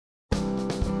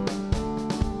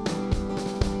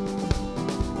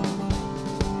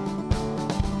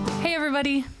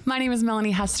everybody. My name is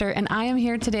Melanie Hester, and I am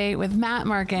here today with Matt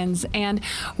Markins, and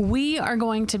we are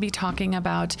going to be talking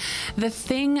about the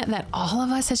thing that all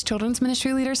of us as children's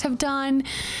ministry leaders have done,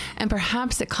 and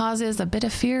perhaps it causes a bit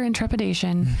of fear and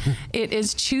trepidation. It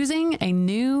is choosing a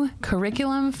new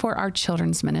curriculum for our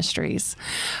children's ministries.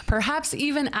 Perhaps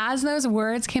even as those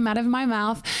words came out of my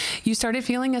mouth, you started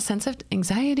feeling a sense of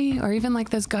anxiety, or even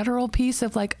like this guttural piece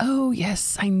of like, oh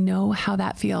yes, I know how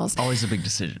that feels. Always a big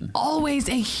decision. Always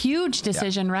a huge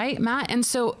decision, right, Matt? And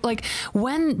so like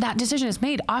when that decision is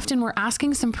made, often we're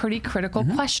asking some pretty critical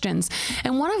questions.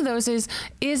 And one of those is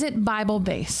it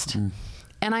Bible-based?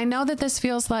 And I know that this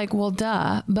feels like, well,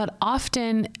 duh, but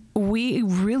often we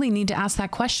really need to ask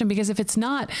that question, because if it's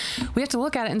not, we have to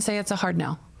look at it and say it's a hard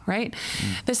no. Right?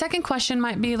 The second question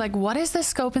might be like, what is the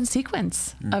scope and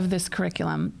sequence of this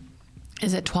curriculum?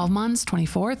 Is it 12 months,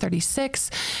 24, 36?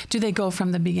 Do they go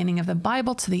from the beginning of the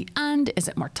Bible to the end? Is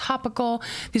it more topical?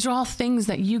 These are all things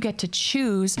that you get to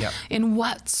choose in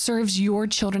what serves your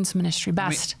children's ministry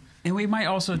best. And we might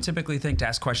also typically think to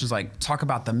ask questions like, talk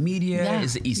about the media.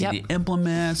 Is it easy to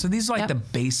implement? So these are like the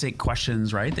basic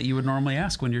questions, right, that you would normally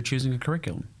ask when you're choosing a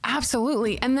curriculum.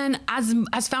 Absolutely. And then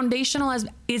as foundational as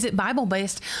is it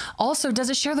Bible-based, also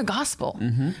does it share the gospel,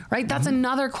 right? That's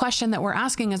another question that we're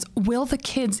asking is, will the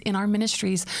kids in our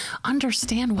ministries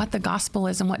understand what the gospel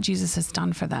is and what Jesus has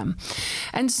done for them?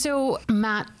 And so,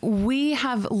 Matt, we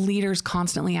have leaders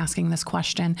constantly asking this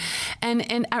question,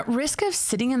 and at risk of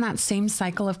sitting in that same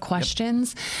cycle of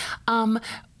questions,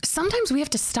 sometimes we have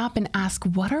to stop and ask,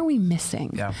 what are we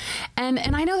missing?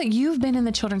 And I know that you've been in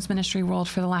the children's ministry world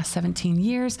for the last 17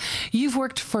 years. You've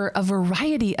worked for a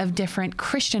variety of different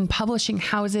Christian publishing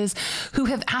houses who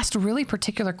have asked really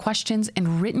particular questions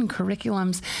and written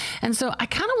curriculums. And so I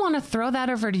kind of want to throw that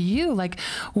over to you. Like,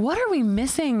 what are we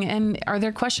missing? And are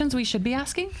there questions we should be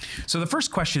asking? So the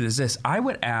first question is this. I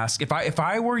would ask, if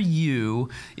I were you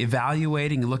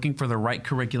evaluating and looking for the right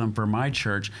curriculum for my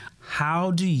church, how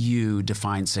do you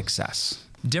define success?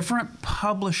 Different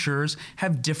publishers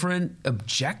have different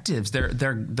objectives.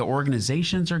 The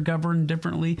organizations are governed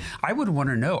differently. I would want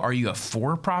to know, are you a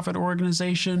for-profit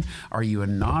organization? Are you a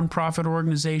nonprofit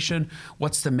organization?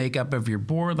 What's the makeup of your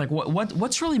board? Like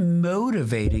what's really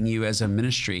motivating you as a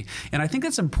ministry? And I think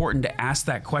that's important to ask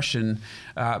that question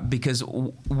because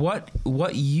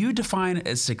what you define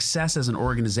as success as an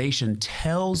organization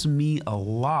tells me a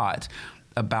lot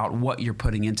about what you're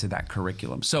putting into that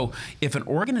curriculum. So if an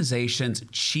organization's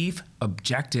chief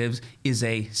objectives is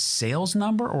a sales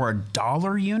number or a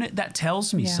dollar unit, that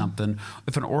tells me something.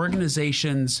 If an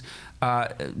organization's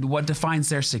what defines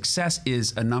their success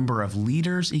is a number of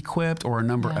leaders equipped or a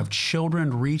number of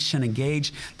children reached and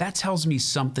engaged, that tells me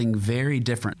something very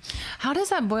different. How does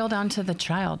that boil down to the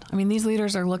child? I mean, these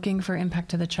leaders are looking for impact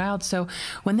to the child. So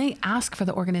when they ask for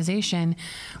the organization,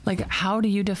 like, how do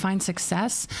you define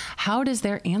success? How does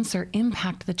their answer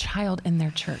impact the child in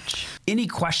their church? Any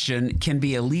question can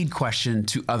be a lead question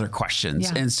to other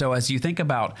questions. And so as you think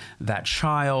about that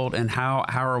child and how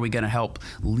are we going to help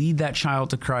lead that child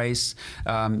to Christ,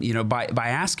 by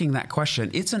asking that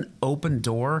question, it's an open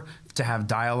door to have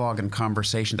dialogue and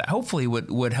conversation that hopefully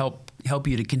would help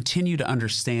you to continue to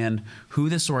understand who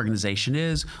this organization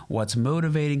is, what's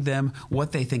motivating them,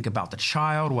 what they think about the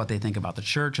child, what they think about the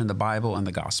church and the Bible and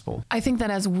the gospel. I think that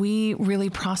as we really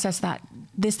process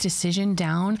this decision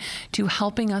down to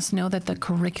helping us know that the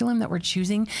curriculum that we're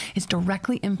choosing is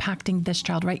directly impacting this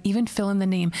child, right? Even fill in the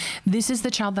name. This is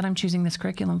the child that I'm choosing this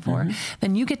curriculum for.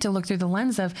 Then you get to look through the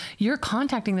lens of you're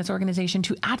contacting this organization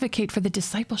to advocate for the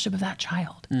discipleship of that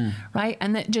child, right?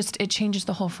 And that it changes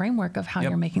the whole framework of how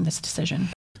you're making this decision.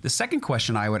 The second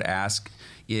question I would ask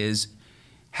is,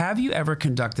 have you ever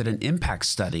conducted an impact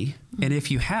study? And if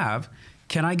you have,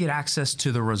 can I get access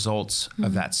to the results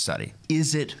of that study?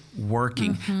 Is it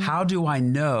working? How do I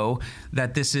know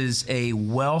that this is a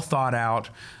well thought out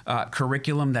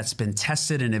curriculum that's been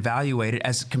tested and evaluated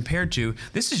as compared to,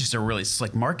 this is just a really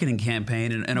slick marketing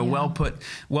campaign and a well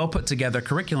put together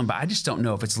curriculum, but I just don't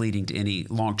know if it's leading to any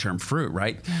long-term fruit,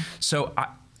 right? So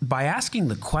by asking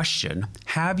the question,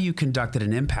 have you conducted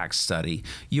an impact study,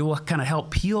 you will kind of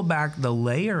help peel back the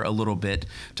layer a little bit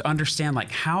to understand, like,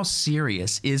 how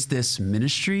serious is this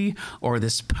ministry or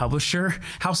this publisher?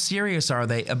 How serious are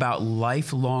they about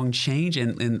lifelong change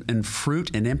and fruit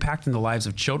and impact in the lives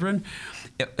of children?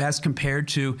 as compared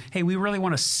to, hey, we really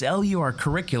want to sell you our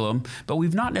curriculum, but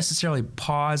we've not necessarily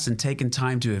paused and taken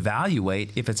time to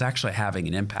evaluate if it's actually having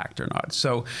an impact or not.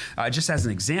 So just as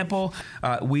an example,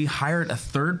 we hired a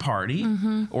third-party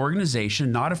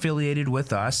organization not affiliated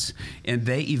with us, and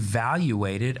they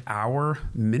evaluated our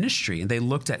ministry. And they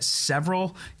looked at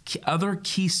several other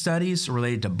key studies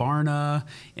related to Barna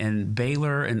and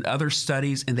Baylor and other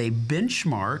studies, and they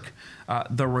benchmark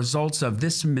the results of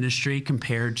this ministry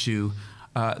compared to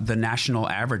the national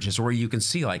averages, where you can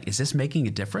see, like, is this making a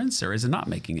difference or is it not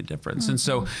making a difference? And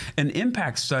so an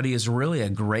impact study is really a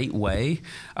great way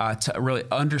to really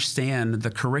understand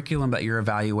the curriculum that you're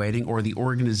evaluating or the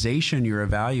organization you're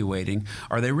evaluating.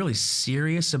 Are they really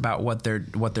serious about what they're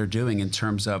doing in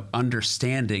terms of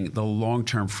understanding the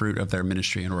long-term fruit of their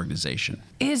ministry and organization?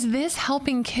 Is this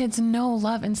helping kids know,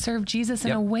 love, and serve Jesus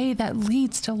in a way that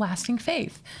leads to lasting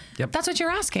faith? That's what you're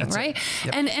asking, right?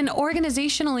 And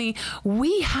organizationally,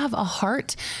 we have a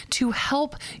heart to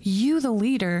help you, the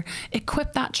leader,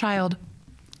 equip that child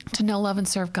to know, love, and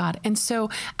serve God. And so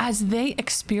as they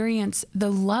experience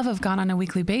the love of God on a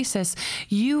weekly basis,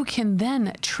 you can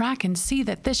then track and see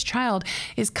that this child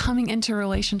is coming into a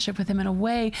relationship with him in a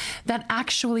way that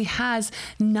actually has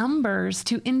numbers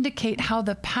to indicate how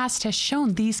the past has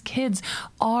shown these kids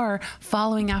are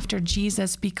following after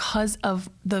Jesus because of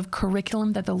the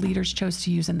curriculum that the leaders chose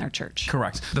to use in their church.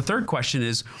 Correct. The third question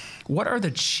is, what are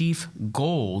the chief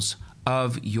goals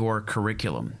of your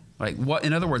curriculum? Like, what,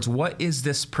 in other words, what is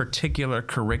this particular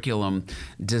curriculum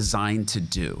designed to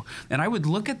do? And I would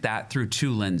look at that through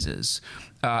two lenses.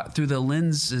 Through the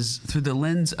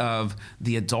lens of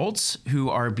the adults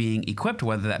who are being equipped,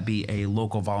 whether that be a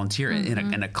local volunteer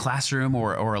in a classroom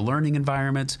or a learning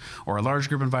environment or a large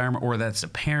group environment, or that's a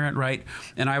parent, right?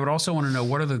 And I would also want to know,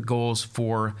 what are the goals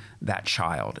for that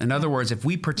child? In other words, if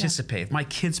we participate, if my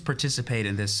kids participate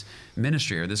in this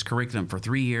ministry or this curriculum for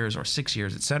 3 years or 6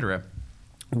 years, et cetera,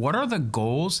 what are the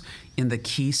goals in the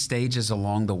key stages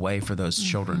along the way for those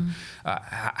children?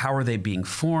 How are they being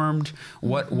formed?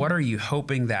 What are you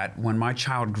hoping that when my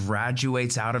child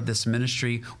graduates out of this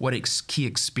ministry, what key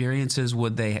experiences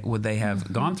would they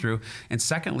have gone through? And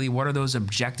secondly, what are those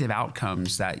objective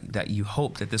outcomes that you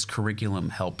hope that this curriculum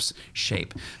helps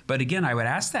shape? But again, I would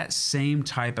ask that same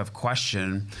type of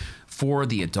question for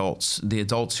the adults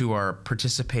who are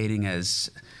participating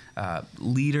as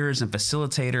leaders and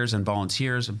facilitators and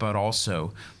volunteers, but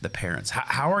also the parents.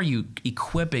 How are you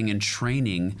equipping and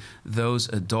training those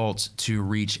adults to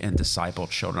reach and disciple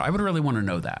children? I would really want to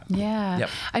know that. Yeah. Yep.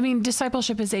 I mean,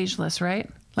 discipleship is ageless, right?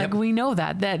 Like, we know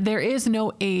that there is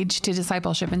no age to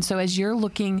discipleship. And so as you're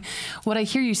looking, what I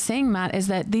hear you saying, Matt, is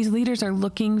that these leaders are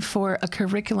looking for a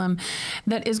curriculum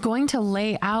that is going to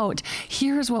lay out,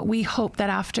 here's what we hope that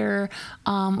after,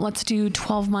 let's do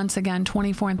 12 months again,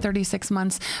 24 and 36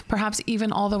 months, perhaps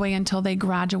even all the way until they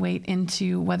graduate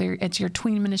into, whether it's your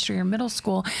tween ministry or middle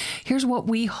school, here's what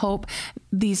we hope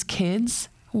these kids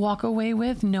walk away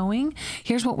with knowing.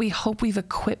 Here's what we hope we've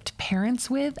equipped parents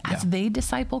with as they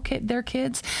disciple their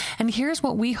kids. And here's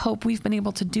what we hope we've been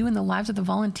able to do in the lives of the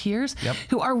volunteers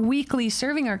who are weekly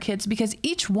serving our kids, because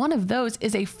each one of those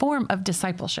is a form of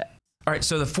discipleship. All right,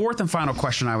 so the fourth and final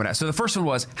question I would ask. So the first one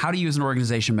was, how do you as an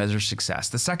organization measure success?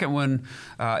 The second one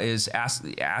is ask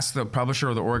the publisher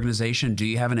or the organization, do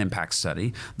you have an impact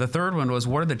study? The third one was,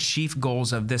 what are the chief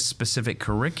goals of this specific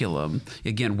curriculum,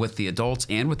 again, with the adults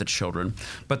and with the children?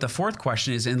 But the fourth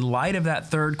question is, in light of that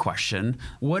third question,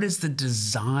 what is the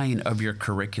design of your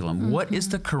curriculum? What is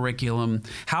the curriculum?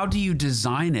 How do you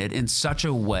design it in such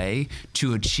a way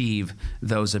to achieve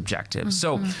those objectives?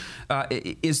 So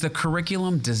is the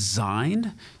curriculum designed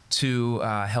to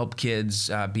help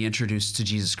kids be introduced to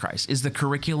Jesus Christ? Is the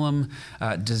curriculum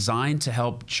designed to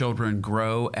help children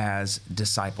grow as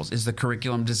disciples? Is the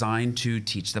curriculum designed to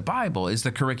teach the Bible? Is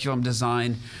the curriculum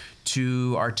designed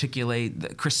to articulate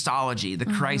the Christology, the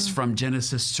Christ from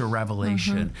Genesis to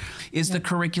Revelation? Is the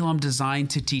curriculum designed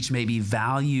to teach maybe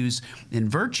values and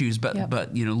virtues,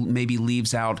 but maybe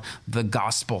leaves out the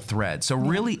gospel thread? So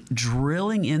really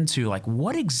drilling into, like,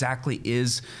 what exactly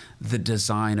is the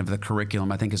design of the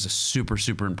curriculum, I think, is a super,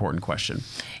 super important question.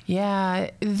 Yeah.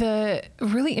 The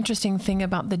really interesting thing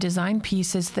about the design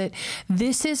piece is that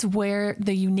this is where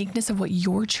the uniqueness of what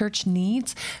your church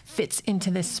needs fits into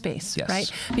this space,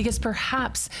 right? Because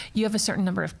perhaps you have a certain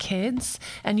number of kids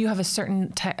and you have a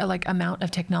certain amount of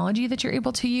technology that you're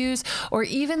able to use, or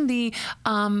even the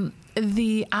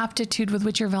the aptitude with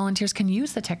which your volunteers can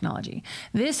use the technology?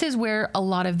 This is where a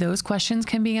lot of those questions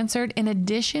can be answered. In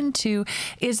addition to,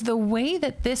 is the way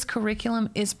that this curriculum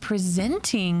is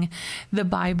presenting the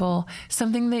Bible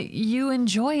something that you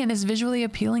enjoy and is visually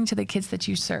appealing to the kids that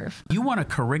you serve? You want a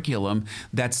curriculum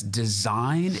that's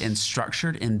designed and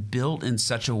structured and built in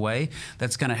such a way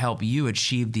that's going to help you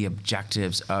achieve the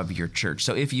objectives of your church.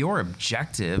 So if your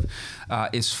objective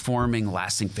is forming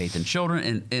lasting faith in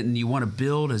children, and you want to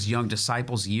build as young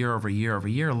disciples year over year over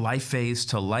year, life phase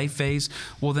to life phase,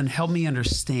 well, then help me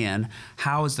understand,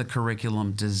 how is the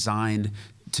curriculum designed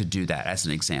to do that, as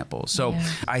an example. So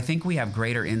I think we have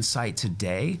greater insight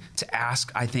today to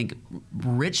ask, I think,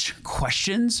 rich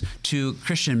questions to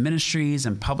Christian ministries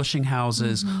and publishing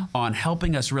houses on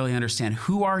helping us really understand,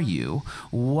 who are you?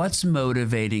 What's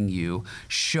motivating you?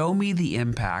 Show me the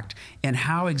impact, and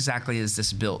how exactly is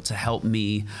this built to help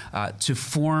me to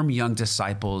form young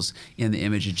disciples in the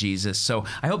image of Jesus? So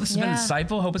I hope this has been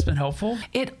insightful. Hope it's been helpful.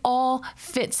 It all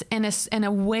fits in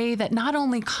a way that not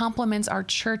only complements our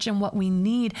church and what we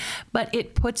need, but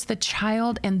it puts the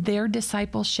child and their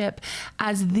discipleship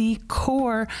as the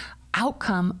core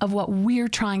outcome of what we're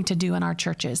trying to do in our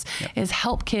churches, is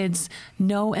help kids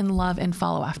know and love and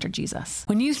follow after Jesus.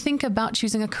 When you think about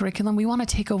choosing a curriculum, we want to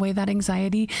take away that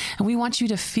anxiety, and we want you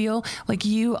to feel like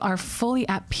you are fully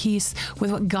at peace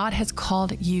with what God has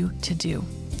called you to do.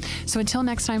 So until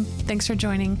next time, thanks for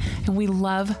joining, and we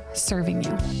love serving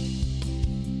you.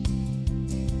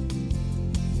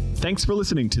 Thanks for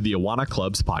listening to the Awana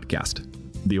Clubs podcast.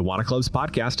 The Awana Clubs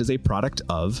podcast is a product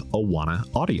of Awana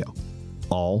Audio.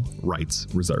 All rights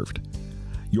reserved.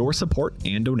 Your support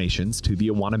and donations to the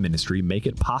Awana ministry make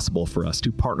it possible for us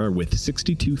to partner with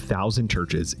 62,000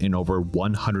 churches in over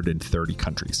 130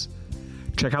 countries.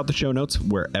 Check out the show notes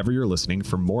wherever you're listening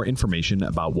for more information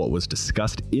about what was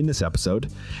discussed in this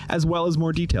episode, as well as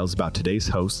more details about today's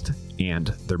host and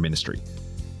their ministry.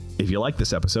 If you like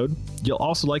this episode, you'll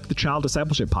also like the Child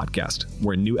Discipleship Podcast,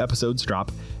 where new episodes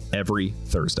drop every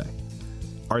Thursday.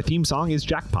 Our theme song is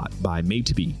Jackpot by Made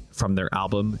to Be from their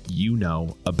album You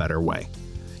Know a Better Way.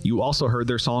 You also heard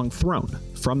their song Throne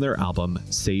from their album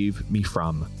Save Me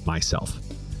From Myself.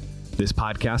 This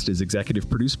podcast is executive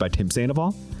produced by Tim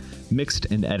Sandoval, mixed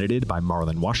and edited by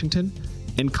Marlon Washington,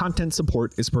 and content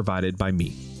support is provided by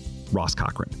me, Ross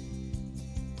Cochran.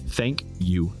 Thank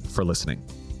you for listening.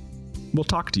 We'll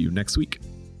talk to you next week.